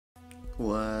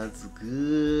What's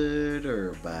good,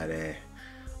 everybody?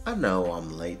 I know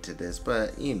I'm late to this,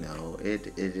 but you know,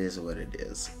 it is what it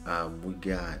is. We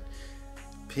got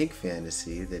Pink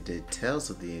Fantasy that did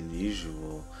Tales of the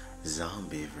Unusual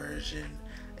zombie version,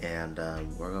 and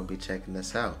we're gonna be checking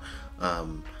this out.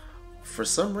 For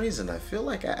some reason, I feel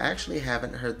like I actually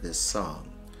haven't heard this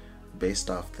song based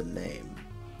off the name,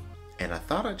 and I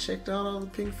thought I checked out all the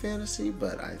Pink Fantasy,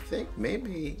 but I think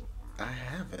maybe I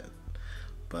haven't.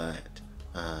 But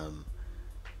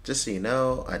just so you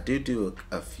know, I do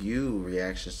a few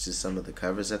reactions to some of the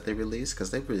covers that they release,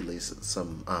 because they release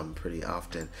some pretty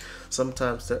often.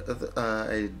 Sometimes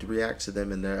I react to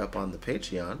them and they're up on the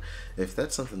Patreon if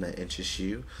that's something that interests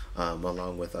you,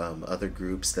 along with other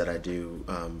groups that I do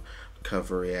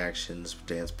cover reactions,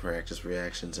 dance practice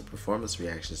reactions, and performance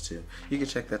reactions to. You can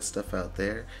check that stuff out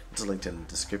there. It's linked in the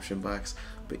description box.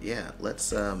 But yeah,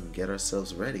 let's get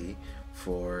ourselves ready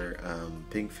for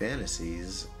Pink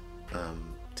Fantasy's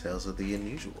Tales of the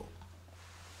Unusual.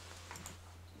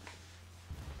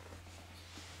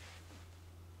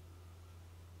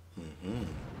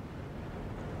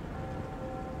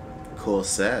 Cool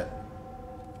set.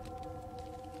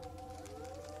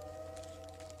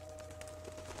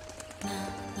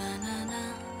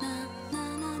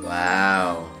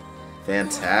 Wow.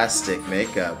 Fantastic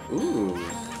makeup. Ooh.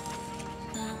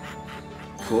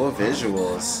 Cool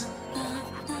visuals.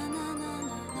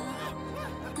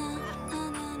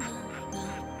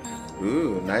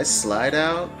 Ooh, nice slide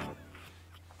out.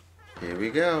 Here we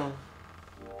go.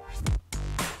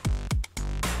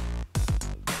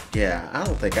 Yeah, I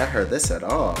don't think I heard this at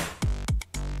all.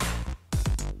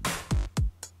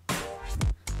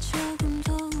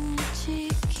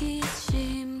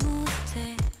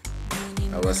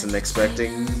 I wasn't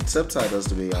expecting subtitles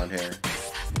to be on here.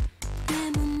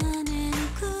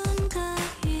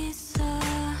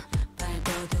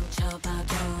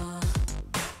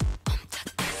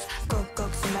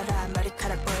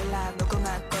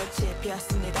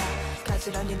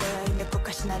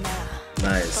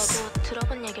 Nice.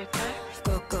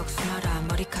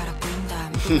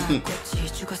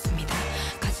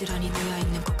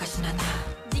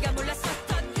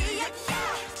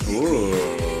 Ooh.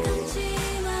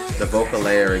 The vocal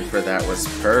layering for that was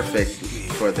perfect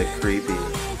for the creepy.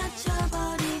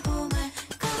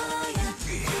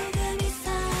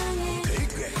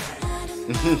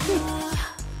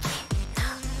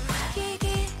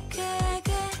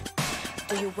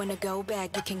 Wanna go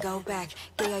back, you can go back.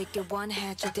 깨어있길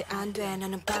원해, 절대 안 돼.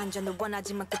 너는 반전을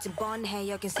원하지만 끝은 뻔해.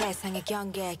 여긴 세상의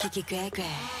경계, 기기괴괴.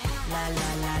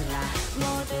 라라라라.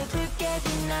 모두 붉게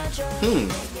빛나줘.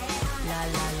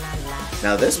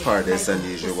 Now this part is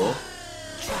unusual.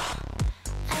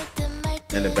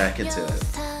 And then back into it.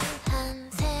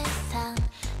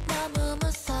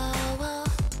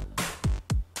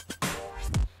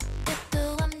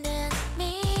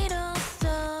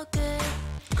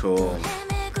 Cool.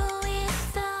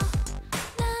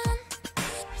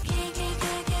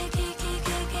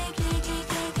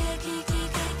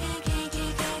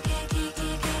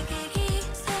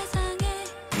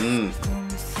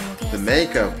 The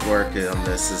makeup work on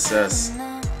this is just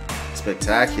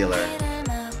spectacular.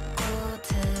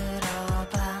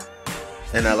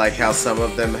 And I like how some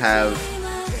of them have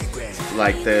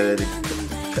like the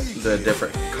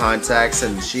different contacts,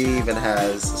 and she even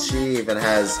has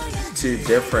two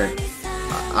different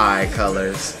eye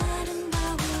colors.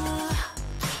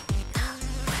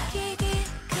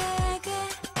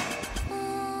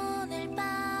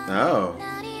 Oh.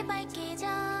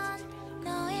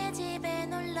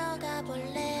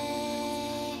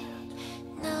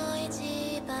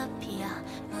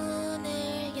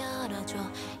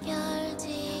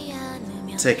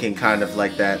 Taking kind of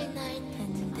like that.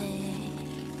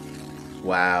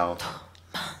 Wow.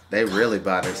 They really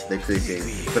bought it. They're creepy.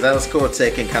 But that was cool,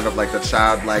 taking kind of like the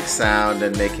childlike sound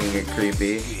and making it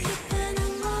creepy.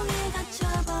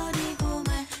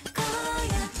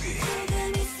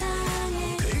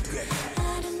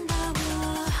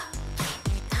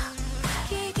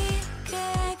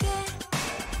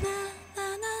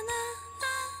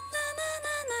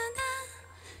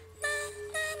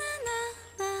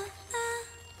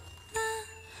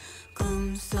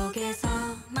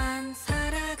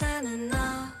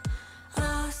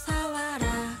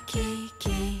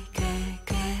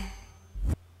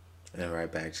 And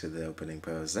right back to the opening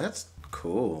pose. That's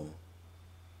cool.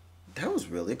 That was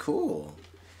really cool.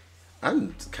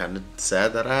 I'm kind of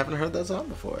sad that I haven't heard that song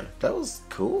before. That was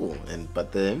cool.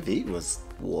 But the MV was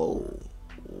whoa.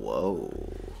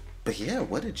 But yeah,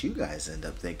 what did you guys end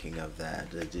up thinking of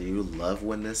that? Did you love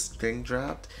when this thing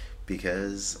dropped?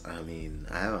 because I mean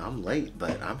I'm late,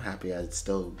 but I'm happy I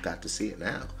still got to see it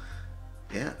now.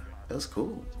 Yeah, it was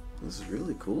cool. It was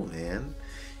really cool, man.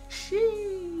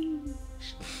 Sheesh.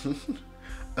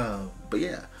 But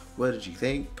yeah, what did you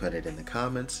think? Put it in the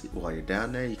comments. While you're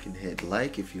down there, you can hit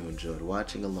like if you enjoyed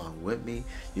watching along with me.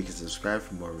 You can subscribe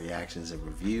for more reactions and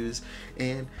reviews,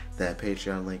 and that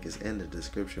Patreon link is in the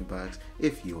description box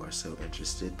if you are so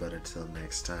interested. But until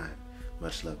next time,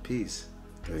 much love, peace,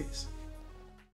 threes.